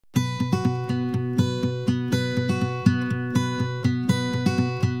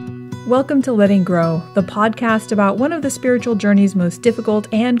Welcome to Letting Grow, the podcast about one of the spiritual journey's most difficult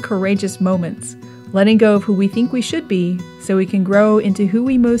and courageous moments, letting go of who we think we should be so we can grow into who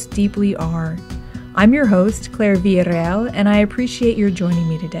we most deeply are. I'm your host, Claire Villarreal, and I appreciate your joining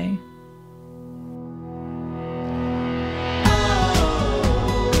me today.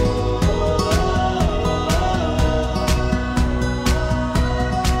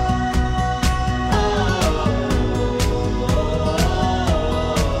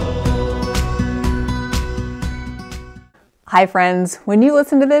 Hi friends, when you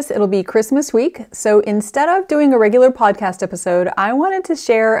listen to this, it'll be Christmas week, so instead of doing a regular podcast episode, I wanted to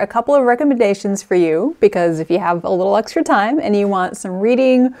share a couple of recommendations for you, because if you have a little extra time and you want some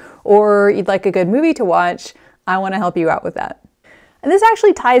reading or you'd like a good movie to watch, I want to help you out with that. And this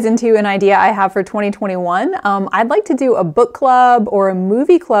actually ties into an idea I have for 2021. I'd like to do a book club or a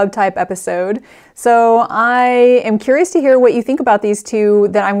movie club type episode. So I am curious to hear what you think about these two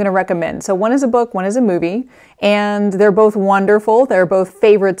that I'm going to recommend. So one is a book, one is a movie, and they're both wonderful. They're both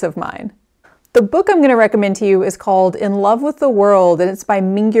favorites of mine. The book I'm going to recommend to you is called In Love with the World, and it's by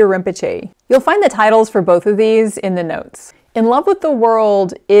Mingyur Rinpoche. You'll find the titles for both of these in the notes. In Love with the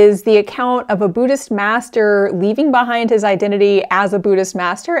World is the account of a Buddhist master leaving behind his identity as a Buddhist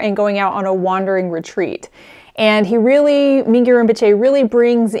master and going out on a wandering retreat. And Mingyur Rinpoche really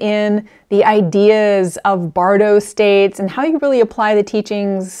brings in the ideas of bardo states and how you really apply the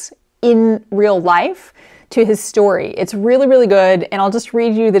teachings in real life to his story. It's really, really good, and I'll just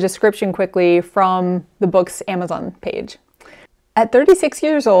read you the description quickly from the book's Amazon page. At 36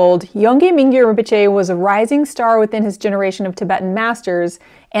 years old, Yongey Mingyur Rinpoche was a rising star within his generation of Tibetan masters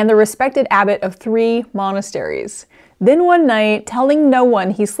and the respected abbot of 3 monasteries. Then one night, telling no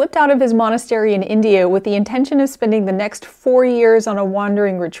one, he slipped out of his monastery in India with the intention of spending the next 4 years on a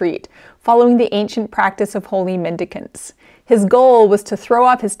wandering retreat, following the ancient practice of holy mendicants. His goal was to throw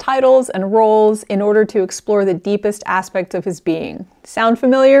off his titles and roles in order to explore the deepest aspects of his being. Sound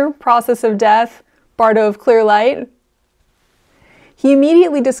familiar? Process of death? Bardo of clear light? He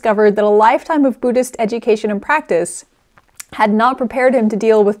immediately discovered that a lifetime of Buddhist education and practice had not prepared him to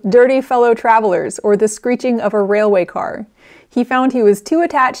deal with dirty fellow travelers or the screeching of a railway car. He found he was too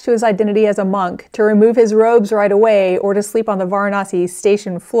attached to his identity as a monk to remove his robes right away or to sleep on the Varanasi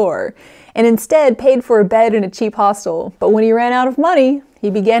station floor, and instead paid for a bed in a cheap hostel. But when he ran out of money, he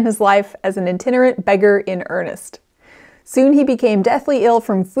began his life as an itinerant beggar in earnest. Soon he became deathly ill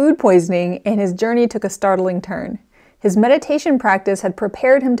from food poisoning, and his journey took a startling turn. His meditation practice had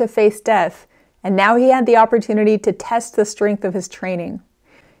prepared him to face death, and now he had the opportunity to test the strength of his training.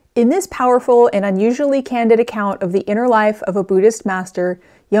 In this powerful and unusually candid account of the inner life of a Buddhist master,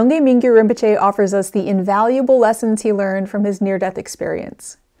 Yongey Mingyur Rinpoche offers us the invaluable lessons he learned from his near-death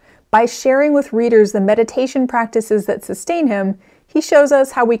experience. By sharing with readers the meditation practices that sustain him, he shows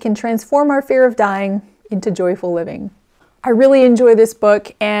us how we can transform our fear of dying into joyful living. I really enjoy this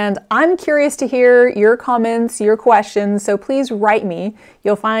book, and I'm curious to hear your comments, your questions, so please write me.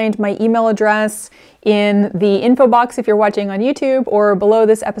 You'll find my email address in the info box if you're watching on YouTube, or below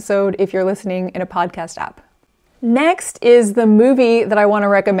this episode if you're listening in a podcast app. Next is the movie that I want to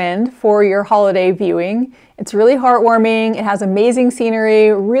recommend for your holiday viewing. It's really heartwarming, it has amazing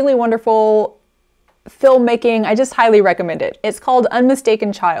scenery, really wonderful filmmaking. I just highly recommend it. It's called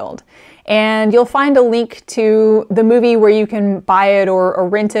Unmistaken Child. And you'll find a link to the movie where you can buy it or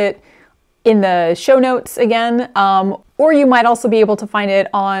rent it in the show notes again. Or you might also be able to find it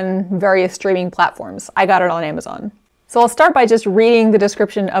on various streaming platforms. I got it on Amazon. So I'll start by just reading the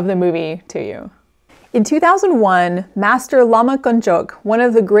description of the movie to you. In 2001, Master Lama Konchok, one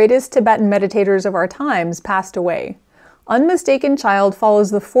of the greatest Tibetan meditators of our times, passed away. Unmistaken Child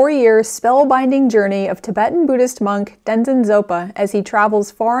follows the 4-year spellbinding journey of Tibetan Buddhist monk Tenzin Zopa as he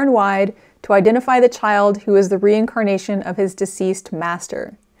travels far and wide to identify the child who is the reincarnation of his deceased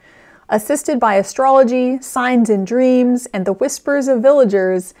master. Assisted by astrology, signs and dreams, and the whispers of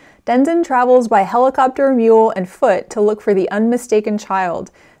villagers, Tenzin travels by helicopter, mule, and foot to look for the unmistaken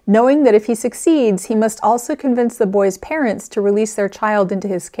child, knowing that if he succeeds, he must also convince the boy's parents to release their child into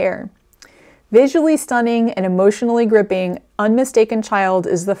his care. Visually stunning and emotionally gripping, Unmistaken Child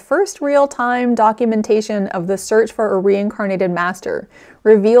is the first real-time documentation of the search for a reincarnated master,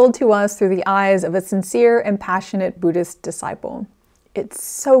 revealed to us through the eyes of a sincere and passionate Buddhist disciple. It's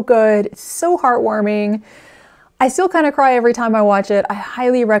so good, it's so heartwarming. I still kind of cry every time I watch it. I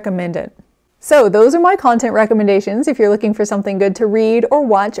highly recommend it. So those are my content recommendations if you're looking for something good to read or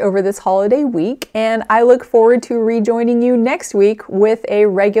watch over this holiday week, and I look forward to rejoining you next week with a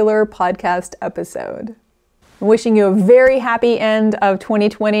regular podcast episode. I'm wishing you a very happy end of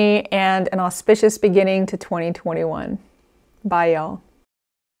 2020 and an auspicious beginning to 2021. Bye, y'all.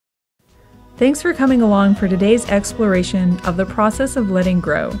 Thanks for coming along for today's exploration of the process of letting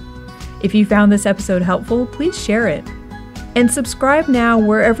grow. If you found this episode helpful, please share it. And subscribe now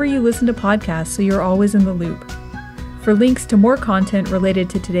wherever you listen to podcasts so you're always in the loop. For links to more content related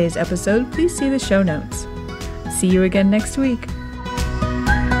to today's episode, please see the show notes. See you again next week.